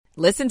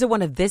Listen to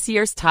one of this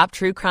year's top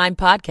true crime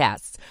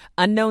podcasts.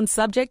 Unknown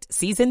Subject,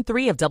 Season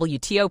 3 of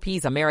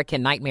WTOP's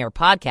American Nightmare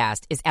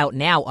podcast is out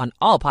now on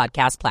all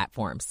podcast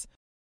platforms.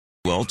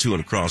 Well, to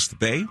and across the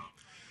bay.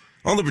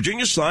 On the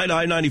Virginia side,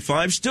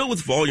 I-95 still with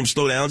volume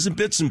slowdowns and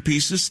bits and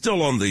pieces.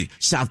 Still on the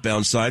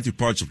southbound side through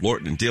parts of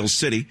Lorton and Dale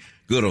City.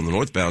 Good on the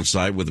northbound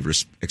side with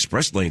the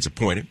express lanes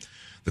appointed.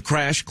 The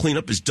crash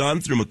cleanup is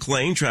done through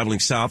McLean,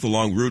 traveling south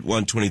along Route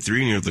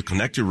 123 near the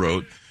Connector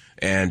Road.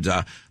 And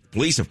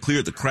police have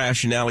cleared the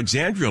crash in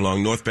Alexandria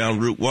along northbound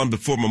Route 1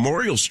 before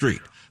Memorial Street.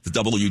 The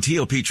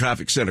WTOP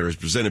Traffic Center is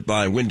presented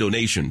by Window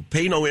Nation.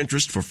 Pay no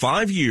interest for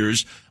 5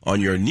 years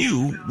on your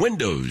new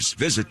windows.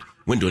 Visit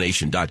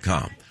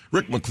windownation.com.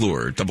 Rick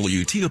McClure,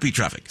 WTOP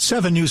Traffic.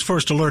 7 News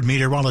First Alert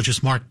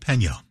meteorologist Mark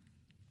Pena.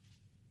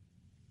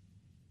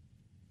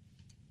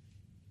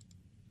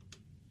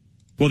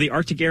 Well, the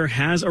Arctic air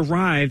has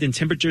arrived and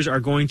temperatures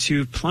are going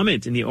to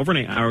plummet in the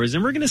overnight hours.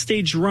 And we're going to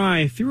stay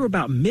dry through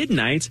about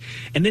midnight.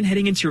 And then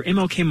heading into your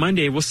MLK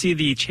Monday, we'll see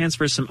the chance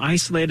for some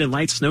isolated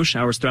light snow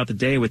showers throughout the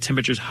day with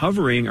temperatures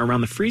hovering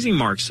around the freezing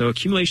mark. So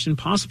accumulation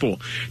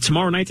possible.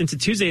 Tomorrow night into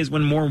Tuesday is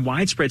when more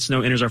widespread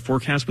snow enters our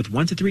forecast with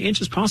 1 to 3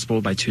 inches possible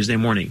by Tuesday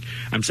morning.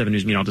 I'm 7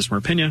 News meteorologist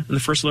Mark Pena in the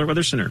First Alert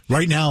Weather Center.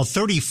 Right now,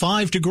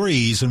 35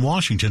 degrees in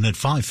Washington at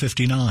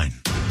 5:59.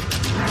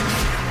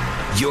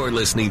 You're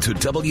listening to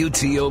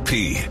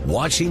WTOP,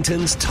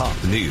 Washington's top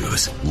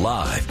news,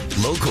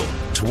 live, local,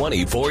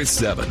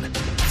 24/7.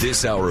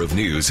 This hour of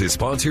news is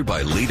sponsored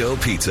by Lido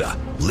Pizza.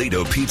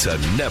 Lido Pizza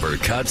never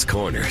cuts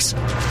corners.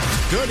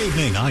 Good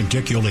evening, I'm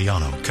Dick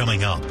Iuliano.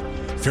 Coming up,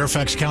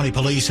 Fairfax County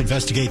Police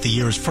investigate the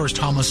year's first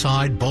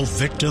homicide. Both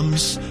the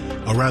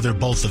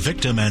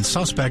victim and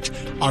suspect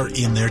are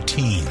in their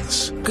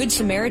teens. Good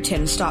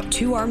Samaritan stopped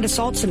 2 armed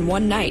assaults in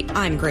one night.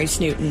 I'm Grace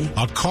Newton.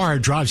 A car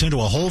drives into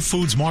a Whole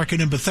Foods market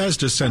in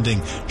Bethesda,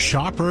 sending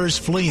shoppers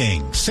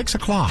fleeing. 6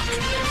 o'clock.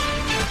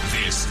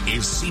 This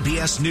is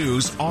CBS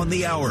News on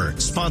the Hour,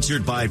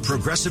 sponsored by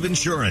Progressive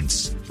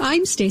Insurance.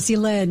 I'm Stacey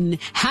Lynn.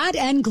 Hat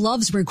and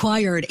gloves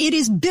required. It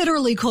is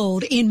bitterly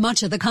cold in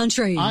much of the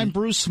country. I'm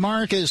Bruce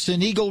Marcus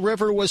in Eagle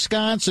River,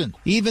 Wisconsin.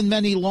 Even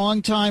many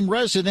longtime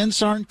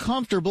residents aren't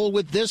comfortable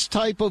with this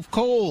type of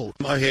cold.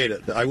 I hate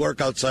it. I work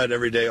outside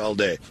every day, all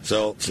day,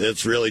 so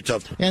it's really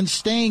tough. And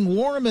staying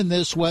warm in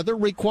this weather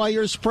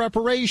requires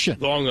preparation.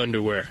 Long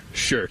underwear,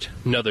 shirt,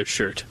 another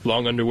shirt,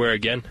 long underwear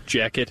again,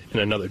 jacket,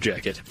 and another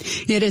jacket.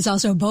 It is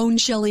also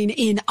bone-chilling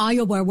in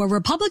Iowa, where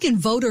Republican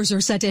voters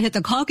are set to hit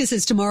the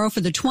caucuses tomorrow for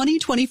the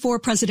 2024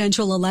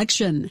 presidential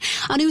election.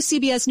 A new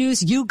CBS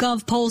News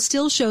YouGov poll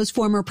still shows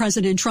former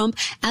President Trump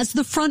as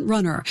the front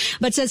runner,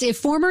 but says if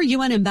former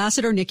UN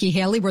Ambassador Nikki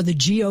Haley were the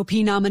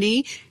GOP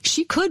nominee,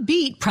 she could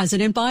beat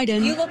President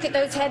Biden. You look at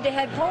those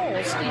head-to-head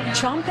polls,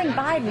 Trump and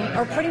Biden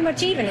are pretty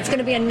much even. It's going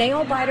to be a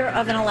nail-biter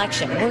of an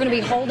election. We're going to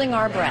be holding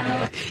our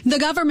breath. The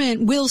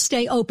government will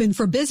stay open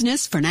for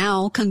business for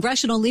now.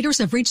 Congressional leaders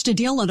have reached a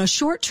deal on a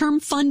short-term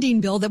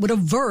funding bill that would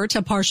avert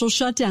a partial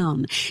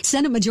shutdown.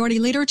 Senate Majority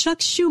Leader Chuck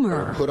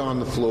Schumer put on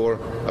the floor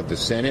of the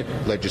Senate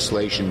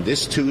legislation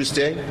this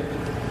Tuesday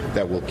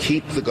that will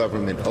keep the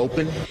government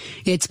open.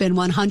 It's been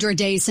 100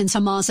 days since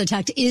Hamas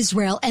attacked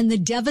Israel, and the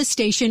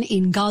devastation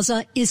in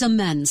Gaza is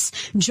immense.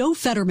 Joe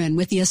Fetterman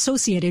with the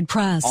Associated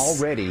Press.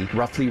 Already,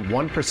 roughly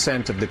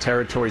 1% of the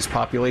territory's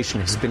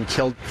population has been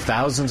killed.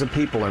 Thousands of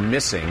people are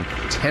missing.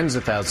 Tens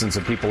of thousands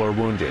of people are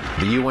wounded.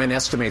 The UN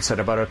estimates that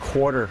about a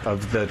quarter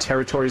of the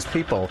territory's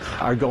people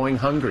are going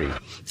hungry.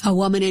 A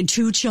woman and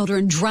 2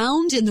 children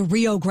drowned in the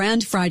Rio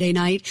Grande Friday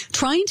night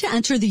trying to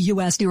enter the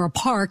U.S. near a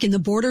park in the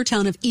border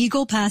town of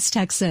Eagle Pass,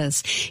 Texas.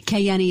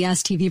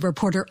 KNES TV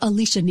reporter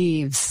Alicia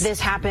Neves. This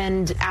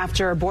happened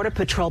after Border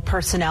Patrol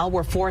personnel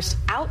were forced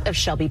out of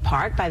Shelby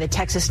Park by the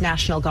Texas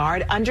National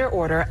Guard under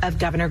order of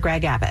Governor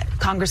Greg Abbott.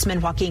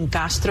 Congressman Joaquin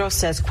Castro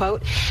says,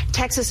 quote,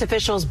 Texas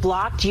officials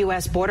blocked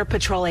U.S. Border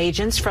Patrol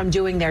agents from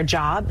doing their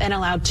job and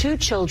allowed 2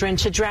 children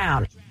to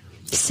drown.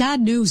 Sad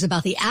news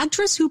about the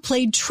actress who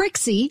played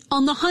Trixie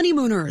on The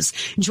Honeymooners.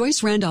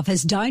 Joyce Randolph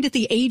has died at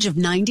the age of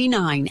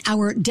 99.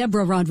 Our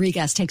Deborah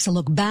Rodriguez takes a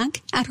look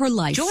back at her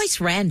life.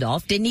 Joyce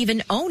Randolph didn't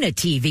even own a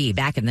TV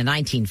back in the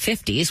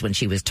 1950s when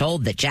she was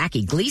told that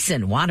Jackie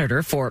Gleason wanted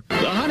her for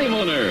The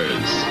Honeymooners.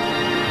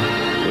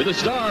 With the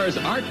stars,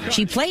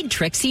 She played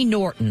Trixie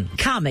Norton,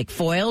 comic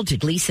foil to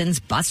Gleason's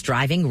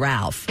bus-driving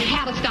Ralph. I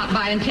had to stop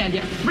by and tell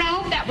you,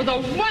 Ralph, that was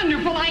a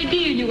wonderful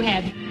idea you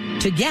had.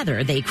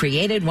 Together, they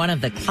created one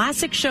of the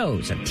classic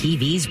shows of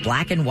TV's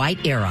black and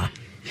white era.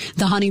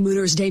 The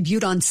Honeymooners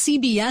debuted on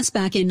CBS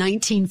back in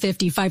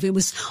 1955. It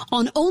was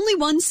on only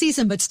one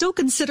season, but still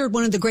considered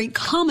one of the great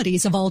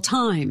comedies of all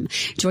time.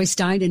 Joyce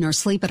died in her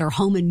sleep at her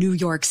home in New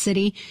York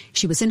City.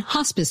 She was in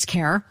hospice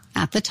care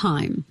at the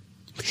time.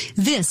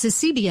 This is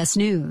CBS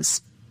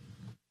News.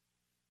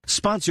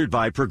 Sponsored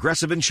by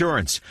Progressive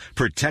Insurance.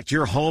 Protect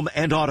your home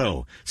and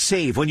auto.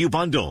 Save when you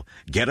bundle.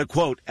 Get a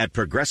quote at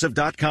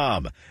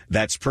Progressive.com.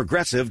 That's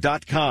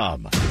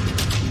Progressive.com.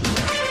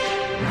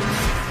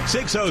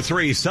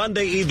 6:03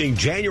 Sunday evening,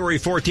 January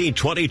 14,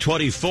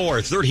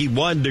 2024,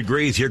 31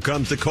 degrees. Here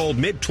comes the cold,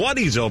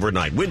 mid-20s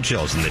overnight. Wind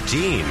chills in the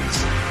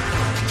teens.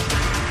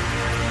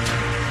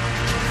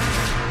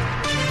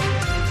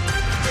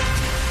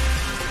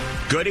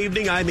 Good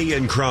evening, I'm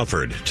Ian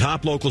Crawford.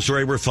 Top local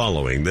story we're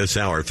following this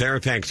hour.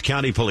 Fairfax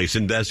County Police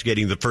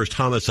investigating the first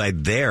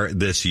homicide there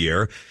this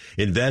year.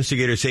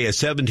 Investigators say a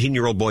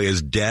 17-year-old boy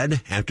is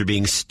dead after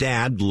being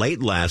stabbed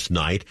late last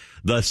night.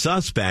 The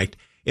suspect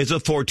is a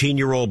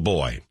 14-year-old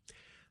boy.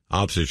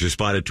 Officers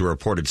responded to a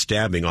reported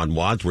stabbing on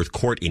Wadsworth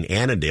Court in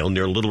Annandale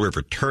near Little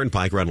River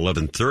Turnpike around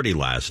 11:30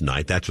 last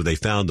night. That's where they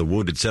found the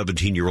wounded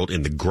 17-year-old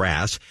in the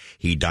grass.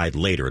 He died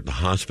later at the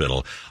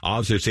hospital.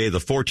 Officers say the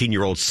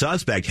 14-year-old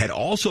suspect had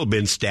also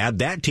been stabbed.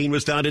 That teen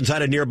was found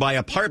inside a nearby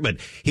apartment.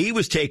 He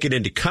was taken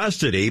into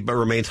custody but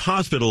remains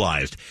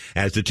hospitalized.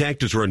 As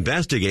detectives were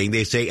investigating,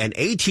 they say an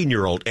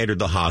 18-year-old entered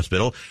the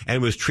hospital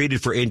and was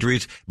treated for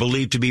injuries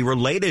believed to be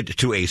related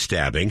to a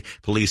stabbing.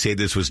 Police say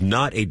this was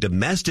not a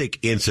domestic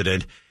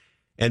incident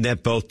and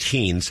that both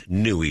teens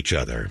knew each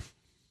other.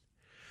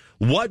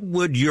 What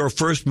would your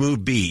first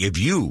move be if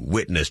you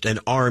witnessed an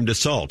armed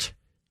assault?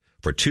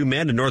 For two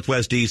men in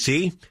Northwest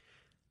D.C.,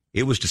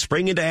 it was to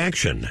spring into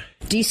action.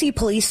 D.C.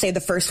 police say the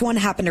first one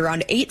happened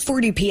around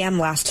 8:40 p.m.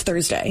 last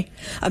Thursday.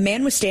 A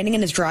man was standing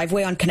in his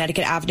driveway on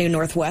Connecticut Avenue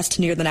Northwest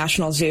near the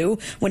National Zoo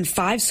when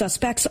 5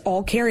 suspects,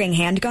 all carrying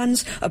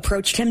handguns,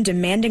 approached him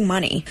demanding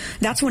money.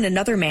 That's when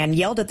another man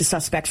yelled at the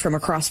suspects from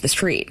across the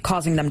street,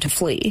 causing them to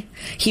flee.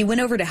 He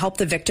went over to help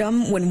the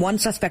victim when one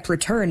suspect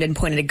returned and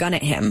pointed a gun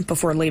at him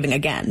before leaving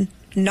again.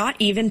 Not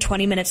even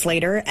 20 minutes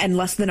later, and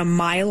less than a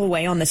mile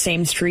away on the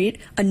same street,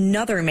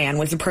 another man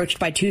was approached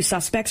by 2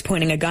 suspects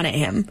pointing a gun at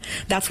him.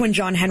 That's when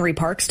John Henry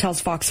Parks tells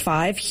Fox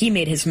 5 he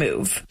made his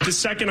move. The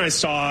second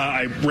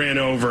I ran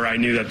over, I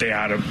knew that they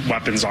had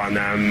weapons on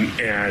them,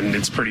 and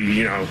it's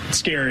pretty,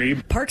 scary.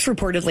 Parks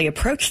reportedly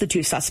approached the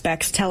 2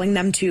 suspects, telling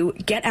them to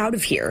get out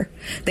of here.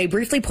 They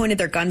briefly pointed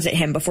their guns at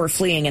him before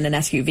fleeing in an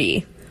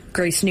SUV.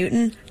 Grace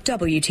Newton,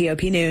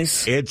 WTOP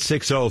News. It's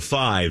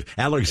 6:05.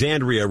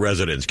 Alexandria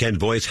residents can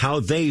voice how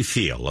they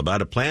feel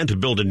about a plan to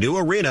build a new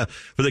arena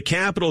for the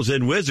Capitals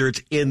and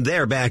Wizards in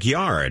their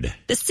backyard.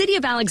 The city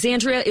of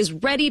Alexandria is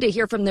ready to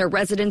hear from their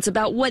residents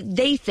about what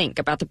they think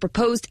about the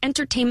proposed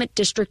entertainment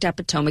district at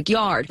Potomac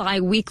Yard.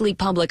 Bi-weekly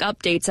public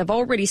updates have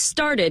already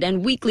started,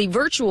 and weekly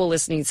virtual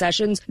listening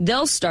sessions,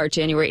 they'll start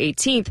January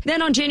 18th.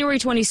 Then on January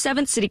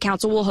 27th, City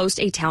Council will host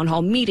a town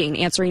hall meeting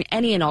answering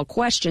any and all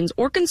questions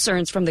or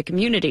concerns from the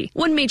community.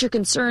 One major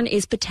concern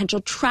is potential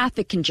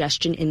traffic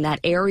congestion in that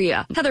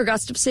area. Heather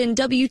Gustafson,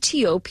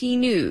 WTOP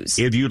News.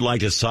 If you'd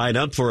like to sign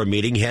up for a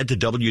meeting, head to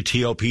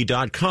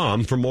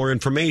WTOP.com for more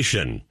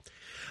information.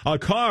 A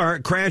car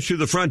crashed through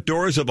the front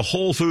doors of a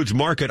Whole Foods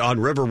market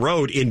on River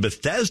Road in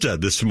Bethesda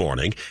this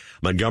morning.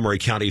 Montgomery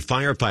County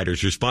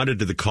firefighters responded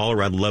to the call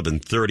around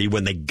 11:30.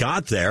 When they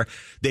got there,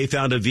 they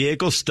found a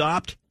vehicle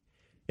stopped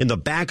in the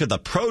back of the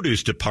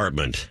produce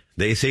department.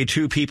 They say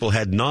 2 people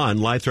had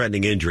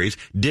non-life-threatening injuries,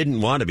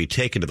 didn't want to be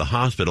taken to the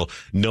hospital.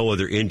 No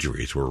other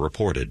injuries were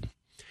reported.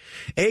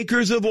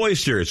 Acres of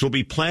oysters will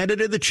be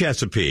planted in the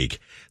Chesapeake.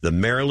 The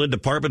Maryland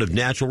Department of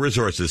Natural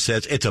Resources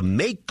says it's a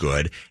make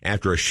good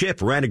after a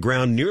ship ran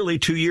aground nearly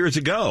 2 years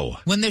ago.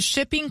 When the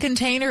shipping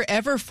container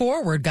Ever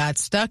Forward got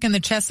stuck in the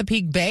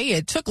Chesapeake Bay,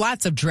 it took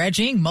lots of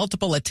dredging,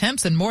 multiple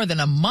attempts, and more than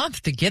a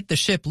month to get the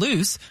ship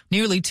loose.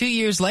 Nearly 2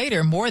 years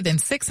later, more than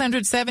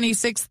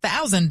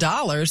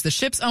 $676,000 the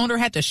ship's owner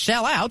had to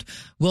shell out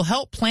will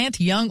help plant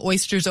young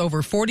oysters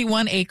over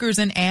 41 acres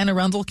in Anne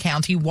Arundel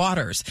County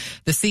waters.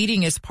 The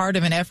seeding is part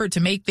of an effort to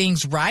make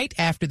things right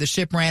after the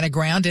ship ran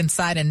aground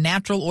inside a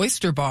natural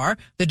oyster bar.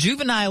 The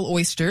juvenile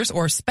oysters,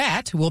 or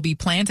spat, will be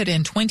planted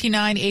in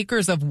 29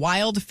 acres of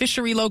wild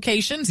fishery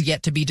locations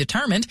yet to be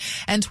determined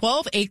and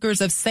 12 acres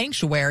of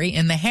sanctuary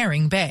in the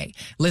Herring Bay.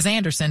 Liz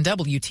Anderson,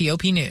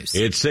 WTOP News.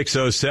 It's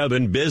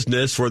 6:07.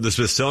 Business for the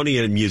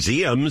Smithsonian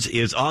Museums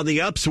is on the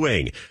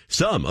upswing.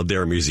 Some of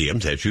their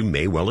museums, as you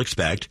may well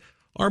expect,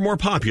 are more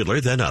popular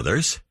than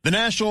others. The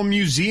National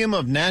Museum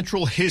of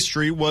Natural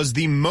History was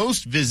the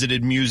most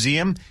visited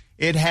museum.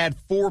 It had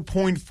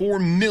 4.4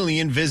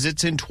 million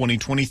visits in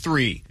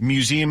 2023.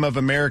 Museum of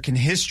American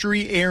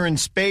History, Air and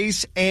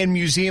Space, and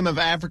Museum of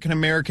African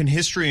American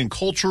History and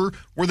Culture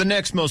were the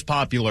next most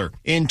popular.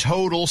 In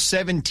total,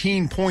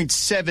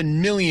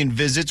 17.7 million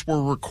visits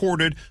were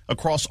recorded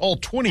across all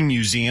 20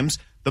 museums,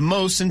 the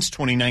most since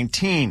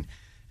 2019.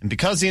 And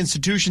because the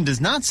institution does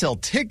not sell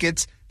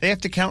tickets, they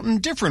have to count in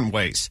different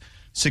ways.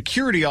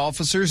 Security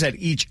officers at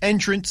each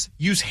entrance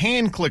use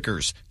hand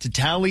clickers to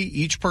tally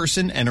each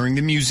person entering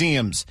the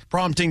museums,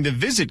 prompting the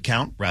visit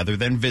count rather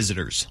than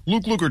visitors.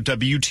 Luke Luger,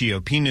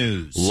 WTOP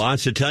News.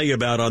 Lots to tell you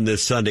about on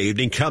this Sunday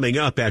evening, coming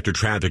up after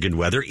traffic and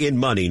weather in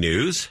Money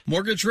News.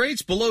 Mortgage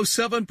rates below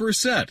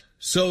 7%.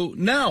 So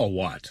now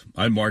what?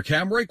 I'm Mark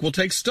Hamrick. We'll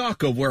take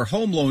stock of where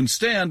home loans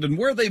stand and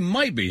where they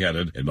might be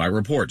headed in my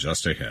report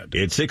just ahead.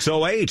 It's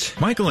 6:08.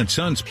 Michael &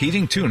 Son's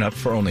heating tune-up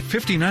for only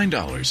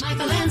 $59.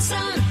 Michael &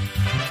 Son.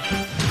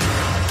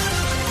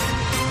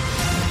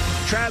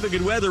 traffic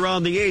and weather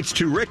on the 8th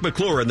to Rick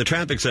McClure in the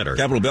traffic center.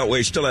 Capital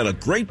Beltway still at a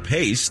great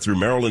pace through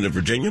Maryland and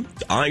Virginia.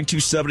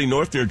 I-270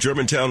 north near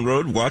Germantown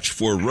Road. Watch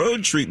for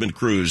road treatment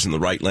crews in the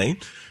right lane.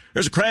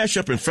 There's a crash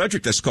up in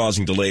Frederick that's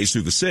causing delays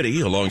through the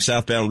city along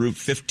southbound Route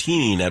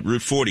 15 at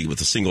Route 40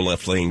 with a single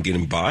left lane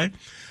getting by.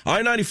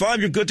 I-95,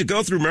 you're good to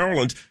go through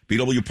Maryland.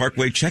 BW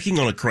Parkway checking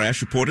on a crash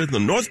reported in the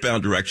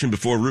northbound direction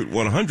before Route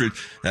 100.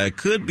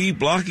 Could be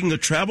blocking the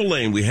travel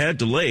lane. We had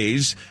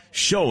delays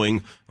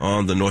showing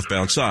on the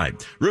northbound side.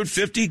 Route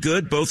 50,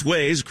 good both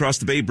ways across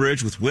the Bay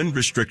Bridge with wind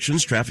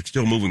restrictions. Traffic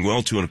still moving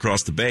well to and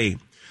across the Bay.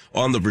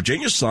 On the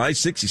Virginia side,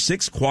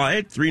 66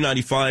 quiet,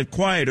 395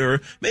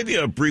 quieter, maybe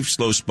a brief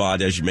slow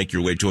spot as you make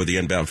your way toward the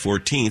inbound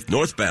 14th,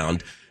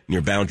 northbound near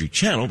Boundary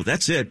Channel, but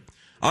that's it.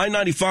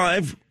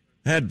 I-95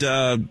 had,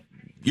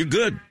 you're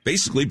good,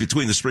 basically,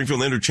 between the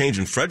Springfield Interchange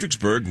and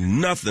Fredericksburg,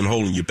 nothing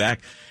holding you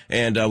back.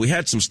 And we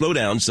had some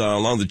slowdowns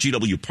along the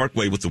GW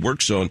Parkway with the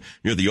work zone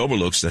near the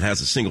overlooks that has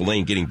a single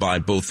lane getting by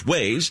both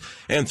ways.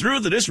 And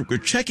through the district, we're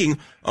checking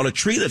on a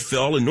tree that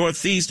fell in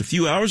Northeast a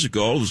few hours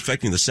ago. It was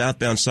affecting the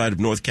southbound side of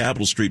North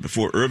Capitol Street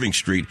before Irving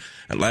Street.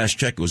 At last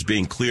check, it was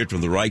being cleared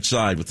from the right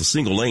side with the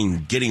single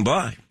lane getting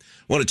by.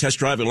 Want to test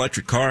drive an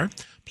electric car?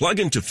 Plug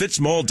into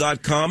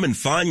fitzmall.com and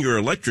find your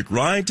electric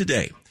ride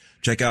today.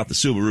 Check out the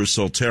Subaru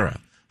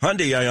Solterra,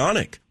 Hyundai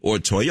Ioniq, or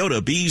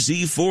Toyota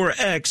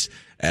BZ4X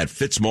at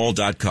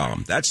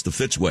fitzmall.com. That's the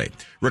Fitzway.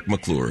 Rick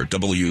McClure,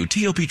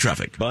 WTOP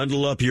Traffic.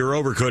 Bundle up your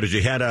overcoat as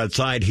you head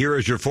outside. Here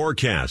is your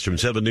forecast from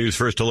 7 News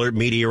First Alert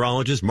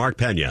meteorologist Mark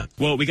Pena.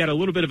 Well, we got a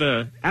little bit of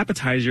an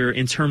appetizer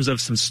in terms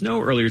of some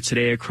snow earlier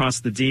today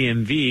across the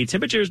DMV.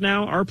 Temperatures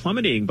now are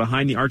plummeting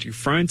behind the Arctic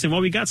front, and while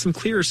we got some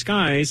clearer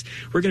skies,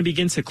 we're going to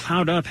begin to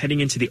cloud up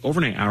heading into the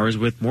overnight hours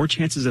with more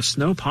chances of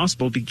snow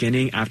possible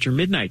beginning after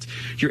midnight.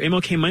 Your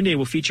MLK Monday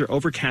will feature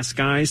overcast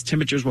skies.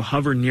 Temperatures will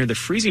hover near the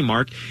freezing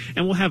mark,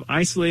 and we'll have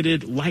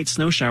isolated light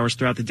snow showers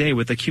throughout the day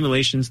with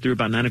accumulations through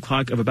about 9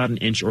 o'clock of about an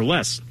inch or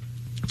less.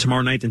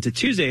 Tomorrow night into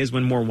Tuesday is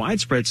when more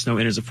widespread snow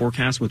enters the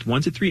forecast with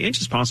 1 to 3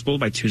 inches possible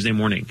by Tuesday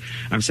morning.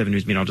 I'm 7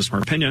 News meteorologist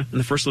Mark Pena in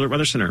the First Alert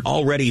Weather Center.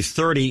 Already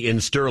 30 in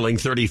Sterling,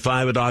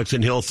 35 at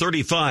Oxon Hill,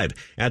 35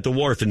 at the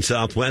Wharf in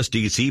Southwest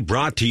D.C.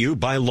 Brought to you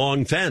by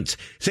Long Fence.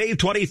 Save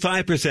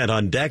 25%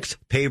 on decks,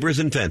 pavers,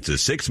 and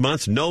fences. 6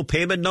 months, no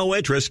payment, no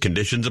interest.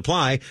 Conditions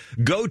apply.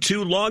 Go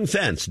to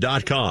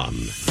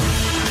longfence.com.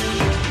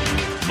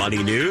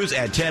 Money news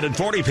at 10 and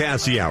 40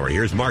 past the hour.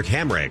 Here's Mark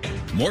Hamrick.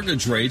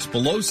 Mortgage rates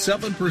below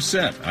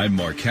 7%. I'm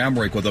Mark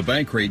Hamrick with a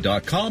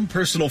Bankrate.com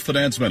Personal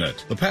Finance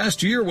Minute. The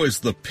past year was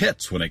the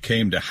pits when it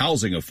came to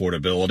housing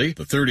affordability.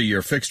 The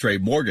 30-year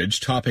fixed-rate mortgage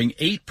topping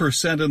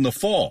 8% in the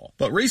fall.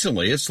 But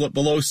recently it slipped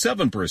below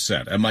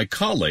 7%. And my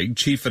colleague,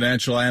 Chief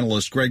Financial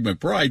Analyst Greg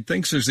McBride,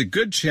 thinks there's a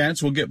good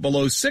chance we'll get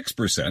below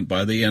 6%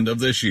 by the end of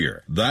this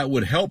year. That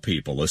would help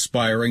people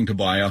aspiring to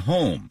buy a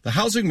home. The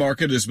housing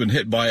market has been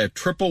hit by a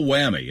triple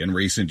whammy in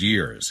recent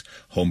years.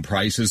 Home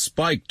prices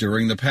spiked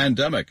during the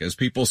pandemic as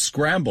people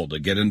scrambled to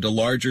get into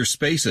larger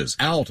spaces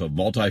out of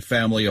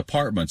multifamily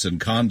apartments and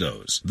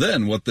condos.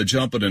 Then, with the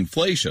jump in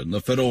inflation,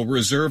 the Federal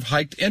Reserve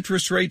hiked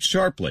interest rates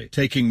sharply,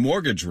 taking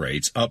mortgage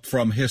rates up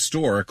from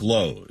historic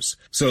lows.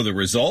 So the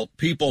result,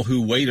 people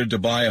who waited to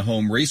buy a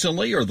home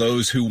recently or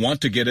those who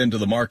want to get into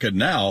the market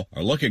now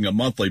are looking at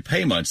monthly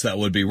payments that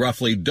would be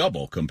roughly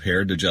double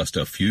compared to just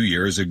a few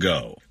years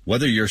ago.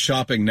 Whether you're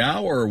shopping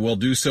now or will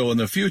do so in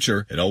the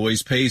future, it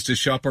always pays to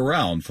shop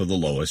around for the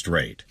lowest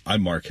rate.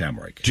 I'm Mark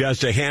Hamrick.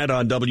 Just ahead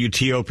on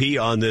WTOP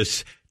on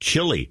this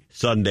chilly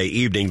Sunday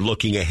evening,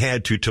 looking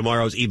ahead to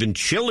tomorrow's even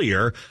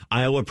chillier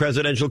Iowa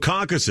presidential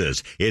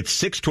caucuses. It's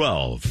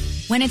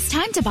 6:12. When it's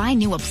time to buy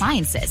new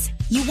appliances,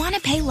 you want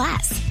to pay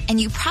less. And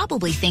you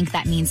probably think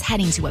that means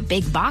heading to a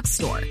big box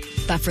store.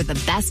 But for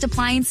the best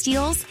appliance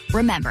deals,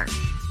 remember,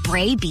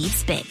 Bray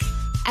beats big.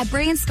 At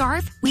Bray &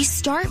 Scarf, we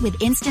start with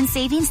instant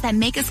savings that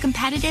make us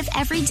competitive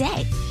every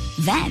day.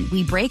 Then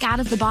we break out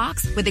of the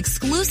box with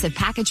exclusive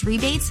package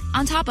rebates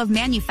on top of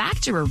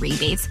manufacturer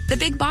rebates the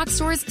big box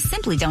stores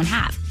simply don't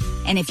have.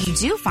 And if you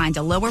do find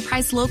a lower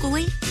price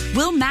locally,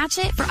 we'll match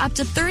it for up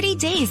to 30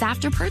 days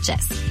after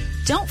purchase.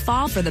 Don't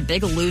fall for the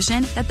big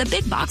illusion that the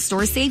big box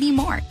stores save you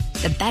more.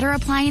 The better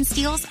appliance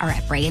deals are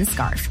at Bray &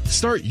 Scarf.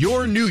 Start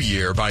your new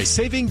year by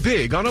saving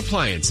big on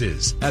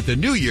appliances at the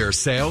New Year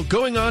sale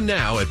going on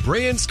now at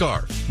Bray &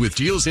 Scarf. With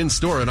deals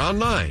in-store and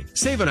online,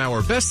 save on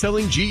our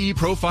best-selling GE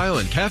Profile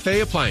and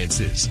Cafe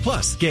appliances.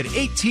 Plus, get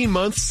 18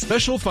 months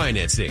special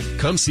financing.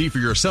 Come see for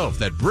yourself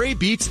that Bray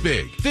beats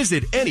big.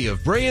 Visit any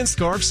of Bray &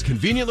 Scarf's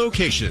convenient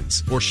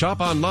locations or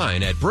shop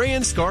online at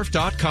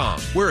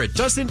brayandscarf.com, where it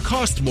doesn't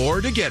cost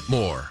more to get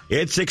more.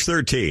 It's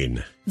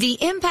 6:13. The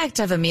impact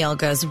of a meal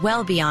goes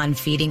well beyond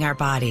feeding our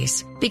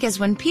bodies, because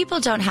when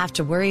people don't have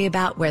to worry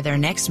about where their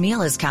next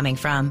meal is coming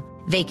from,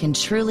 they can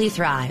truly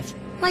thrive,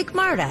 like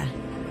Marta.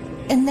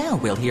 And now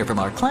we'll hear from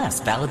our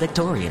class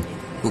valedictorian,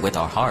 who with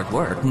our hard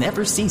work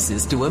never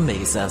ceases to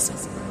amaze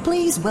us.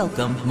 Please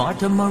welcome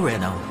Marta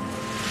Moreno.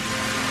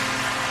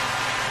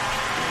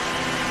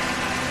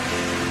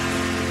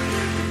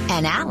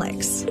 And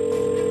Alex.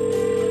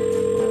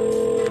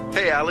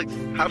 Hey, Alex,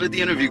 how did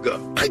the interview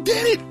go? I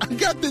did it! I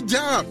got the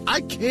job!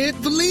 I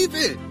can't believe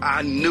it!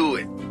 I knew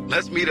it.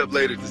 Let's meet up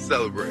later to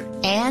celebrate.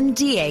 And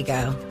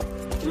Diego.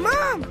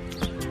 Mom!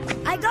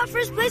 I got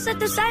first place at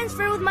the science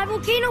fair with my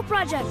volcano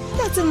project.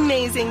 That's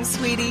amazing,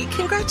 sweetie.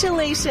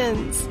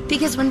 Congratulations.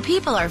 Because when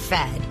people are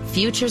fed,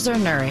 futures are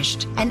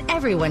nourished, and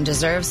everyone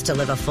deserves to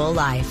live a full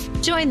life.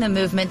 Join the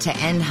movement to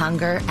end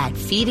hunger at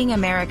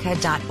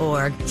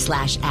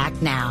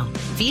feedingamerica.org/actnow.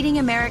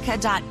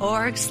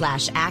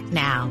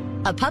 feedingamerica.org/actnow.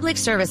 A public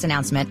service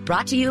announcement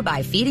brought to you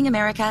by Feeding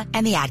America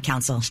and the Ad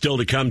Council. Still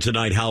to come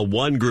tonight, how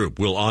one group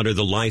will honor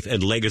the life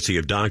and legacy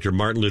of Dr.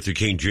 Martin Luther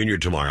King Jr.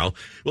 tomorrow.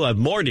 We'll have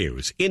more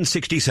news in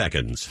 60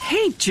 seconds.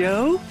 Hey,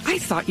 Joe, I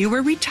thought you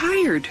were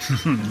retired.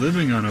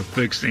 Living on a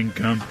fixed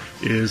income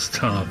is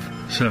tough.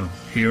 So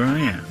here I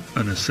am,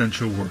 an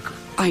essential worker.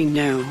 I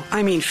know.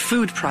 I mean,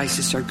 food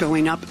prices are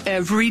going up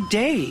every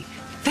day.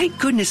 Thank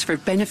goodness for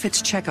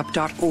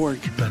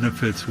benefitscheckup.org.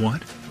 Benefits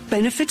what?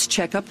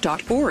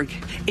 benefitscheckup.org.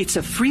 It's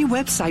a free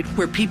website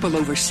where people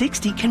over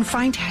 60 can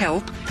find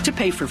help to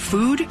pay for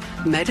food,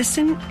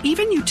 medicine,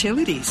 even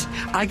utilities.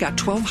 I got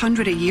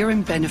 $1,200 a year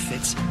in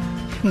benefits.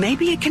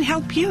 Maybe it can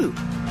help you.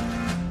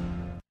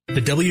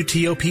 The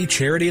WTOP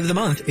Charity of the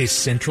Month is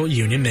Central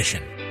Union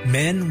Mission.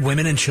 Men,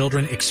 women, and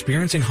children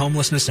experiencing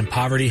homelessness and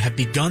poverty have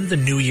begun the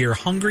new year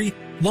hungry,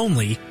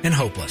 lonely, and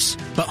hopeless.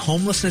 But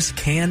homelessness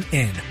can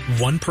end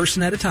one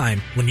person at a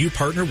time when you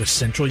partner with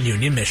Central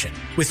Union Mission.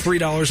 With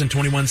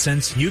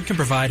 $3.21, you can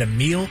provide a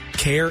meal,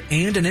 care,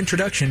 and an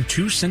introduction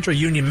to Central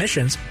Union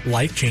Mission's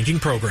life-changing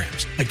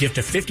programs. A gift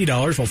of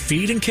 $50 will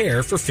feed and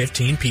care for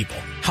 15 people.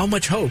 How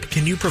much hope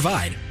can you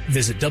provide?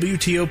 Visit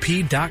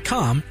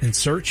WTOP.com and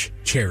search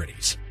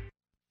charities.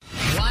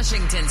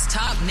 Washington's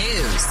top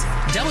news,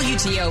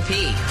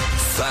 WTOP.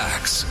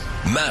 Facts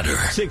matter.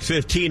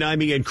 6:15,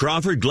 I'm Ian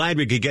Crawford. Glad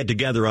we could get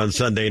together on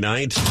Sunday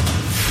night.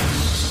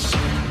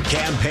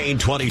 Campaign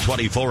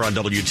 2024 on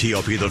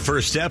WTOP, the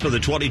first step of the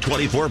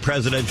 2024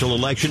 presidential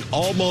election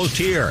almost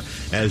here,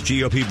 as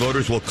GOP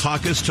voters will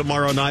caucus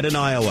tomorrow night in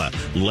Iowa.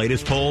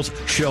 Latest polls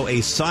show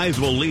a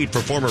sizable lead for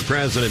former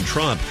President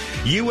Trump.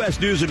 U.S.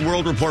 News and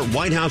World Report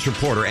White House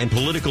reporter and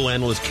political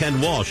analyst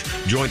Ken Walsh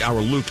joined our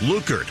Luke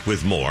Lukert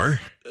with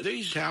more.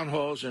 These town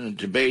halls and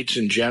debates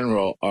in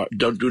general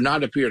do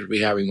not appear to be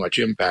having much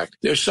impact.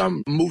 There's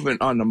some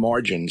movement on the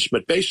margins,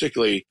 but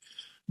basically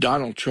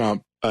Donald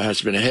Trump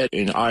has been ahead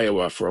in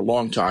Iowa for a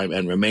long time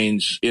and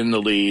remains in the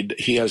lead.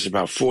 He has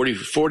about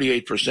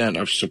 48%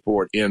 of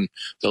support in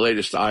the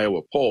latest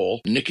Iowa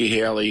poll. Nikki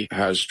Haley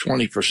has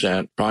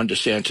 20%, Ron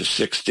DeSantis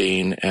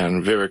 16%,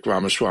 and Vivek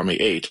Ramaswamy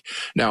 8%.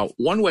 Now,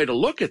 one way to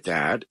look at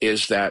that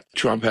is that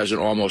Trump has an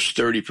almost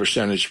 30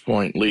 percentage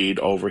point lead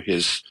over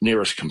his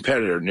nearest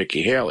competitor,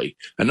 Nikki Haley.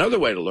 Another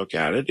way to look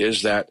at it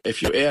is that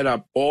if you add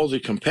up all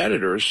the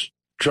competitors,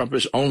 Trump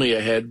is only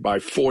ahead by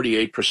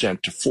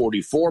 48% to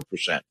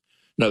 44%.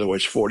 In other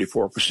words,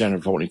 44% are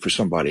voting for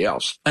somebody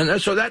else.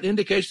 And so that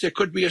indicates there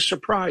could be a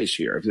surprise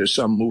here if there's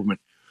some movement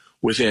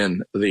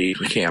within the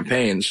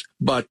campaigns.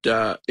 But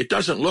it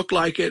doesn't look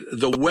like it.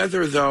 The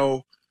weather,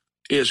 though,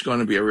 is going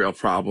to be a real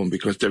problem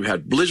because they've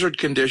had blizzard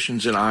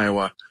conditions in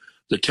Iowa.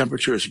 The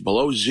temperature is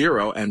below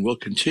zero and will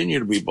continue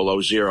to be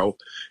below zero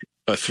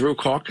through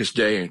caucus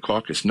day and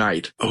caucus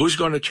night. Who's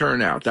going to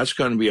turn out? That's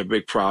going to be a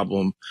big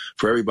problem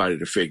for everybody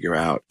to figure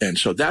out. And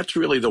so that's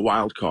really the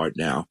wild card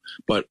now.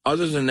 But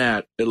other than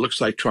that, it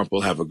looks like Trump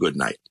will have a good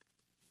night.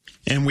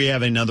 And we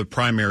have another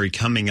primary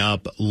coming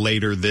up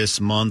later this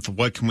month.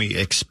 What can we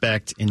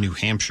expect in New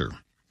Hampshire?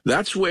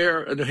 That's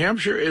where New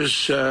Hampshire is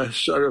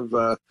sort of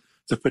the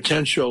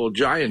potential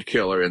giant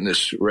killer in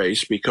this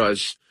race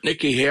because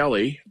Nikki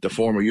Haley, the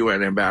former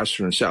UN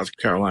ambassador and South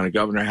Carolina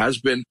governor, has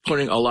been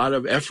putting a lot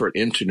of effort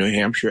into New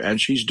Hampshire, and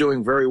she's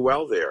doing very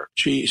well there.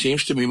 She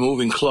seems to be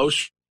moving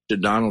close to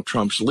Donald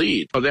Trump's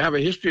lead. They have a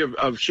history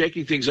of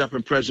shaking things up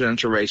in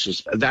presidential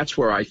races. That's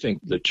where I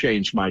think the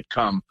change might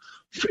come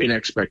in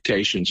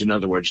expectations. In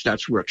other words,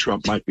 that's where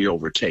Trump might be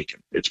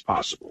overtaken. It's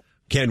possible.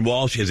 Ken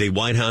Walsh is a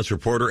White House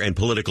reporter and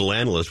political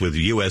analyst with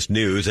U.S.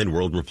 News and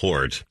World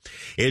Report.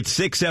 It's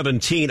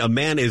 6:17. A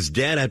man is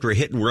dead after a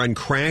hit-and-run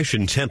crash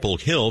in Temple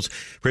Hills.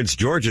 Prince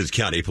George's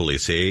County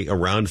Police say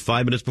around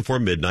 5 minutes before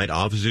midnight,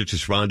 officers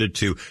responded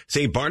to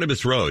St.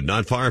 Barnabas Road,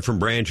 not far from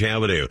Branch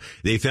Avenue.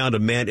 They found a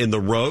man in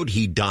the road.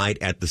 He died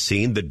at the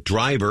scene. The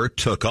driver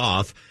took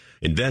off.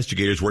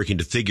 Investigators working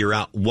to figure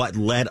out what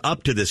led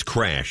up to this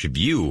crash. If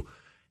you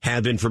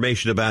have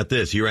information about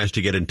this, you're asked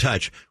to get in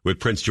touch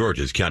with Prince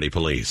George's County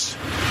Police.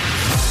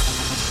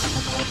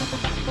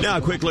 Now,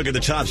 a quick look at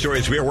the top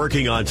stories we are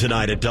working on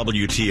tonight at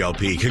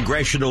WTOP.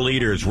 Congressional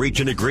leaders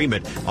reach an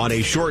agreement on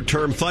a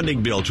short-term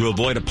funding bill to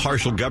avoid a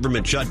partial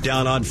government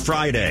shutdown on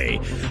Friday.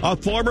 A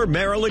former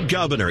Maryland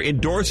governor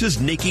endorses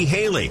Nikki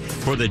Haley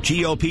for the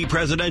GOP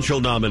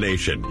presidential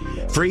nomination.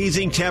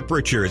 Freezing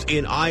temperatures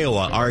in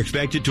Iowa are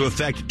expected to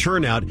affect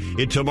turnout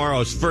in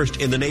tomorrow's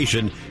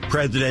first-in-the-nation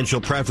presidential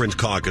preference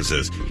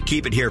caucuses.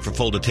 Keep it here for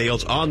full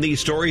details on these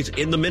stories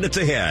in the minutes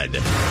ahead.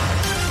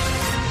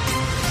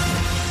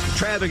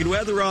 Traffic and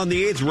weather on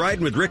the 8th,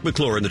 riding with Rick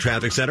McClure in the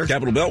traffic center.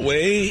 Capital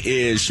Beltway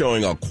is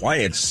showing a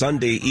quiet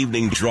Sunday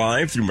evening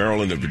drive through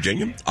Maryland and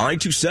Virginia.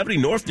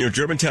 I-270 north near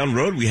Germantown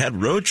Road, we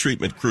had road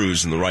treatment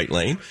crews in the right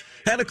lane.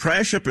 Had a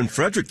crash up in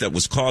Frederick that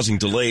was causing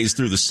delays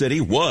through the city,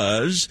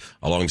 was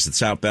along the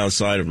southbound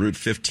side of Route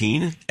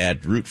 15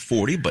 at Route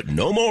 40, but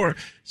no more.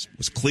 It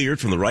was cleared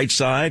from the right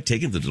side,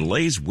 taking the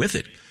delays with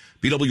it.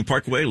 BW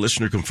Parkway,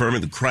 listener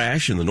confirming the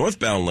crash in the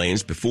northbound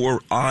lanes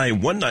before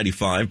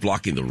I-195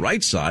 blocking the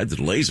right side. The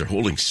delays are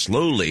holding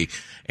slowly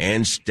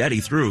and steady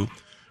through.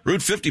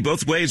 Route 50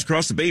 both ways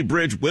across the Bay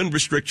Bridge, wind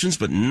restrictions,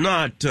 but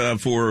not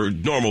for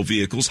normal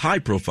vehicles,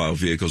 high-profile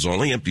vehicles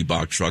only, empty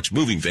box trucks,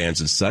 moving vans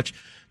and such.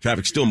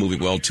 Traffic still moving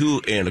well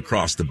to and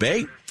across the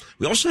Bay.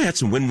 We also had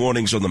some wind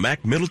warnings on the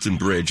Mac-Middleton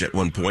Bridge at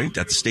one point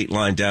at the state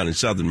line down in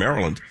southern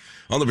Maryland.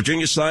 On the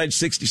Virginia side,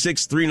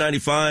 66,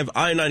 395,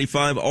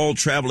 I-95, all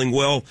traveling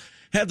well.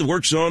 Had the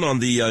work zone on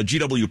the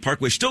GW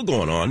Parkway still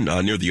going on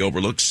near the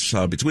overlooks,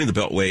 between the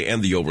Beltway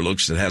and the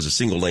overlooks. It has a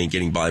single lane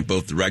getting by in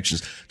both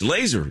directions.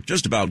 Delays are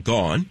just about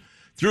gone.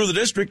 Through the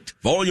district,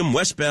 volume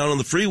westbound on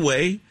the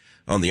freeway,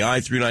 on the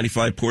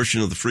I-395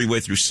 portion of the freeway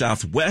through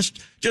southwest,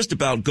 just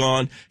about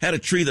gone. Had a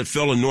tree that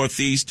fell in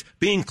northeast,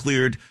 being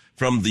cleared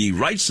from the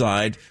right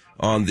side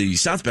on the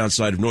southbound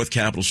side of North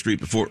Capitol Street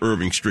before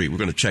Irving Street. We're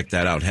going to check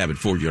that out, have it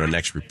for you on our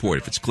next report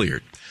if it's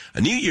cleared. A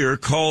new year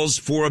calls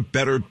for a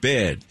better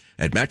bed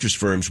at Mattress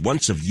Firm's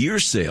once-a-year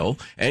sale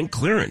and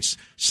clearance.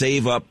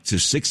 Save up to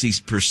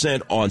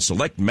 60% on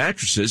select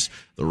mattresses.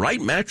 The right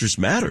mattress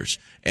matters,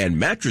 and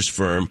Mattress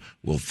Firm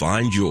will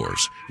find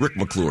yours. Rick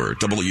McClure,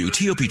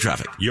 WTOP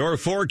Traffic. Your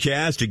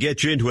forecast to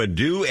get you into a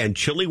new and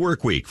chilly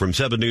work week from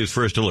 7 News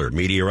First Alert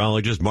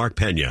meteorologist Mark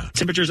Pena.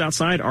 Temperatures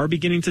outside are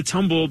beginning to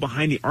tumble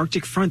behind the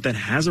Arctic front that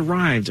has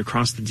arrived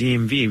across the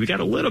DMV. We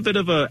got a little bit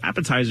of an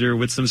appetizer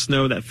with some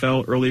snow that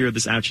fell earlier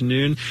this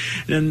afternoon,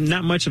 and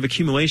not much of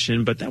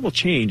accumulation, but that will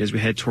change as we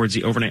head towards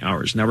the overnight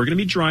hours. Now, we're going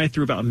to be dry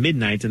through about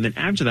midnight, and then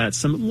after that,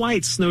 some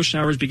light snow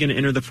showers begin to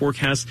enter the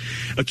forecast.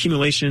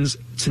 Accumulations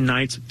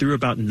tonight through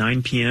about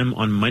 9 p.m.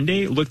 on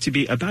Monday look to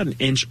be about an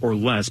inch or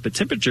less, but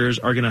temperatures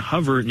are going to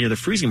hover near the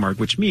freezing mark,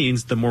 which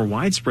means the more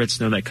widespread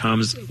snow that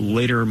comes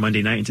later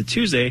Monday night into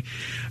Tuesday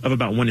of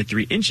about 1 to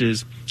 3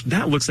 inches,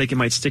 that looks like it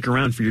might stick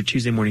around for your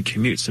Tuesday morning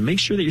commute. So make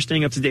sure that you're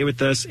staying up to date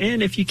with us,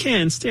 and if you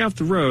can, stay off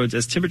the roads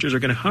as temperatures are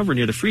going to hover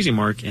near the freezing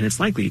mark, and it's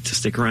likely to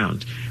stick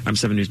around. I'm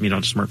 7 News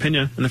meteorologist Mark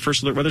Pena in the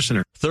First Alert Weather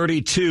Center.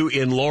 32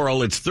 in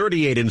Laurel, it's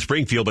 38 in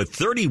Springfield, but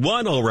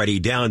 31 already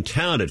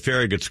downtown at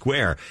Farragut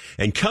Square.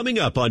 And coming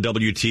up on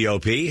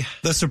WTOP,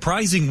 the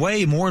surprising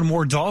way more and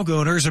more dog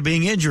owners are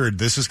being injured.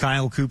 This is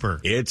Kyle Cooper.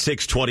 It's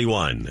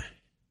 6:21.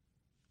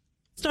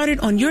 Started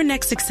on your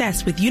next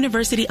success with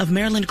University of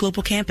Maryland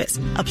Global Campus.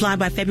 Apply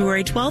by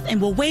February 12th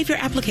and we'll waive your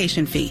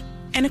application fee.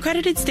 An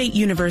accredited state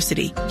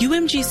university,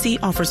 UMGC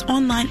offers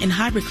online and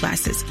hybrid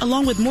classes,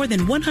 along with more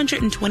than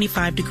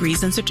 125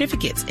 degrees and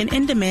certificates in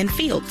in-demand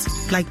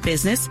fields like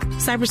business,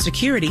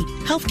 cybersecurity,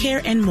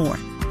 healthcare, and more.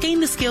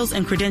 Gain the skills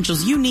and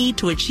credentials you need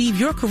to achieve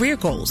your career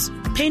goals.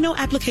 Pay no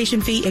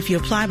application fee if you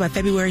apply by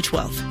February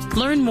 12th.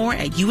 Learn more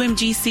at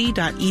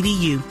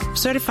umgc.edu.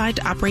 Certified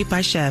to operate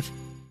by Chev.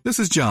 This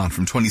is John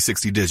from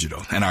 2060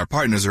 Digital, and our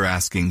partners are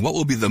asking what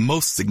will be the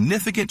most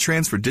significant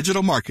trends for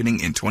digital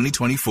marketing in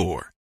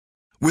 2024.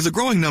 With a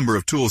growing number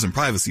of tools and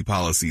privacy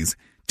policies,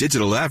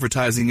 digital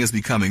advertising is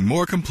becoming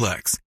more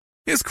complex.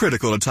 It's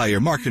critical to tie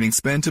your marketing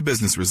spend to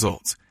business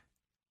results.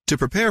 To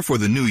prepare for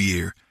the new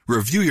year,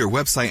 review your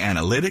website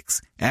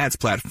analytics, ads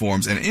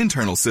platforms, and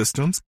internal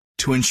systems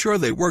to ensure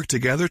they work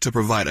together to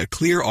provide a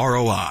clear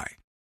ROI.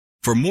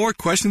 For more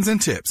questions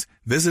and tips,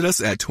 visit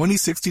us at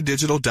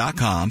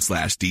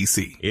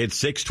 2060digital.com/DC. It's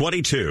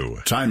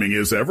 6:22. Timing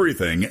is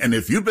everything, and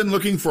if you've been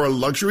looking for a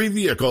luxury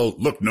vehicle,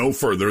 look no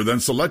further than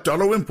Select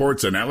Auto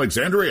Imports in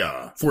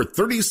Alexandria. For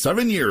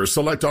 37 years,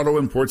 Select Auto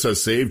Imports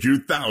has saved you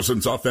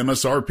thousands off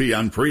MSRP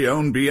on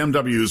pre-owned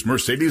BMWs,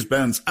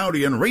 Mercedes-Benz,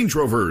 Audi, and Range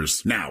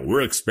Rovers. Now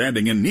we're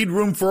expanding and need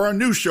room for our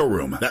new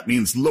showroom. That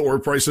means lower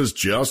prices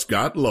just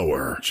got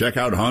lower. Check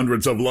out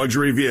hundreds of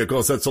luxury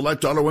vehicles at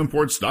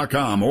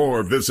SelectAutoImports.com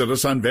or visit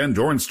us on Van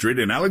Dorn Street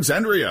in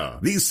Alexandria.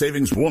 These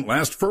savings won't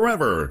last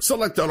forever.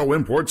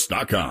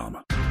 SelectAutoImports.com.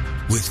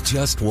 With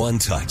just one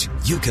touch,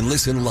 you can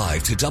listen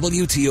live to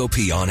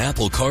WTOP on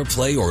Apple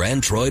CarPlay or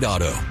Android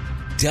Auto.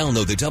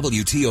 Download the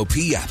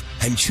WTOP app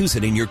and choose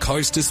it in your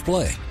car's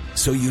display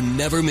so you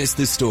never miss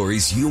the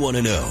stories you want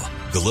to know,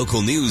 the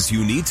local news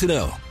you need to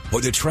know,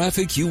 or the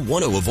traffic you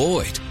want to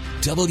avoid.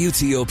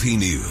 WTOP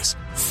News.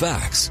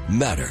 Facts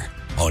matter.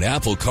 On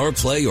Apple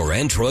CarPlay or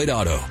Android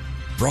Auto.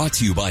 Brought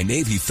to you by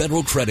Navy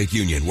Federal Credit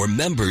Union, where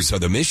members are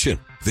the mission.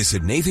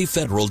 Visit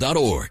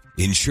NavyFederal.org.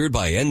 Insured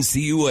by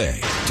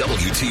NCUA.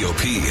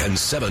 WTOP and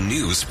 7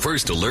 News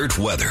First Alert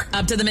Weather.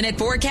 Up-to-the-minute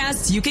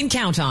forecasts you can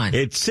count on.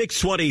 It's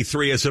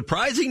 6:23. A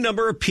surprising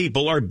number of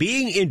people are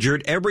being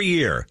injured every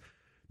year,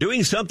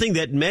 doing something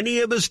that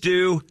many of us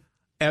do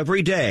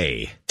every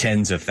day.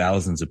 Tens of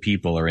thousands of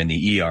people are in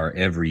the ER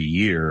every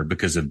year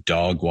because of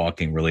dog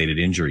walking related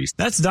injuries.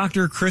 That's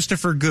Dr.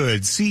 Christopher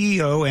Good,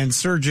 CEO and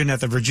surgeon at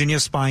the Virginia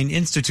Spine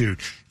Institute.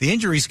 The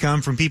injuries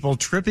come from people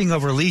tripping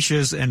over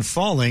leashes and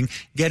falling,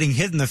 getting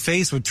hit in the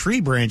face with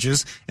tree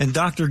branches, and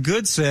Dr.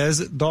 Good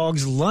says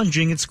dogs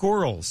lunging at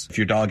squirrels. If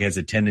your dog has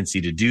a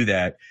tendency to do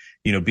that,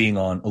 being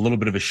on a little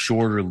bit of a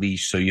shorter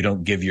leash so you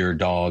don't give your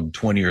dog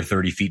 20 or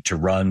 30 feet to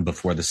run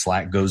before the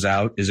slack goes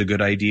out is a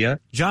good idea.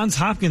 Johns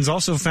Hopkins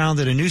also found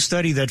in a new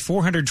study that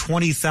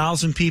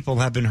 420,000 people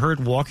have been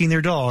hurt walking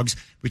their dogs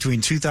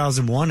between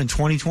 2001 and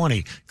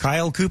 2020.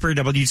 Kyle Cooper,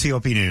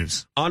 WTOP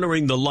News.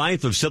 Honoring the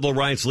life of civil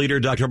rights leader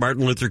Dr.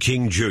 Martin Luther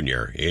King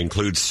Jr.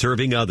 includes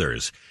serving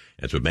others.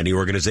 That's what many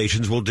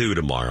organizations will do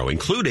tomorrow,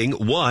 including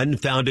one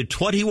founded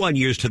 21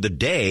 years to the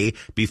day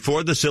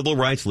before the civil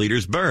rights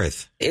leader's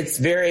birth. It's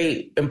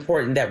very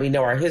important that we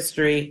know our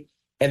history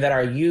and that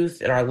our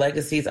youth and our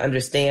legacies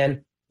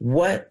understand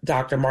what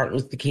Dr. Martin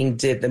Luther King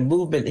did, the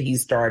movement that he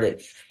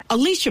started.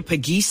 Alicia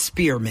Pegues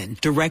Spearman,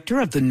 director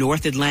of the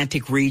North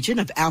Atlantic region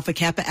of Alpha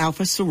Kappa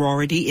Alpha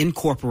Sorority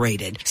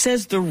Incorporated,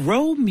 says the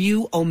Rho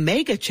Mu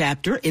Omega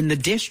chapter in the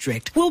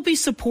district will be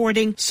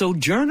supporting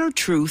Sojourner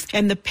Truth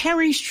and the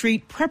Perry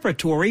Street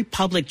Preparatory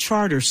Public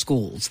Charter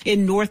Schools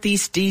in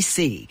Northeast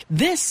D.C.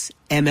 this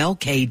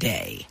MLK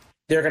Day.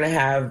 They're going to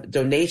have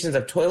donations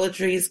of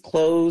toiletries,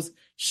 clothes,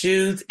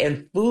 shoes,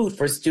 and food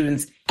for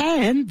students.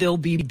 And they'll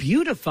be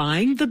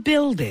beautifying the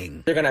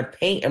building. They're going to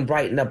paint and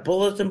brighten up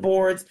bulletin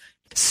boards.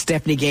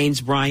 Stephanie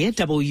Gaines-Bryant,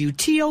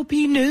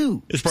 WTOP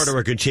News. As part of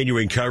our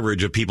continuing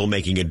coverage of people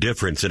making a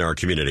difference in our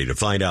community. To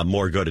find out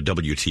more, go to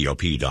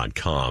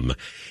WTOP.com.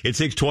 It's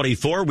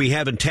 6:24. We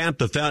haven't tapped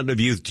the fountain of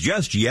youth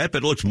just yet,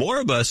 but it looks more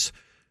of us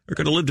are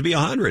going to live to be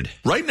 100.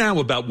 Right now,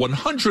 about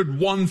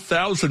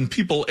 101,000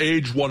 people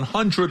age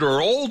 100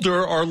 or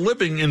older are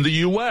living in the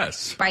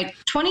U.S. By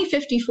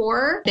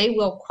 2054, they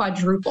will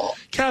quadruple.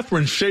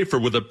 Catherine Schaefer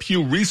with a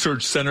Pew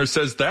Research Center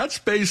says that's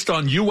based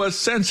on U.S.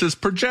 Census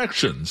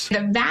projections.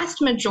 The vast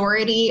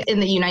majority in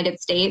the United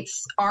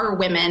States are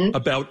women.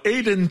 About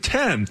 8 in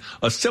 10,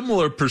 a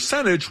similar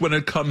percentage when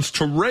it comes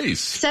to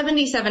race.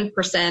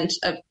 77%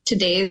 of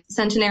today's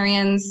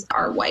centenarians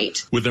are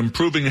white. With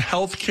improving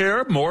health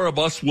care, more of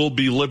us will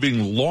be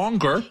living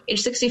longer.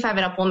 Age 65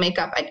 and up will make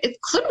up,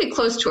 it's going to be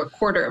close to a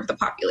quarter of the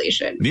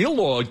population. Neil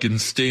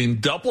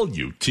Augenstein,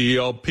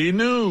 WTOP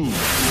News.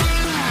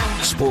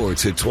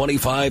 Sports at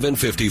 25 and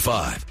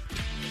 55.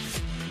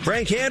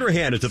 Frank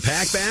Hanrahan at the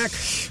pack back.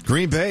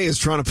 Green Bay is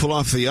trying to pull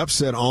off the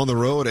upset on the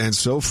road, and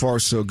so far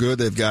so good.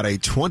 They've got a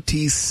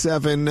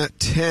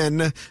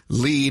 27-10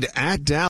 lead at Dallas.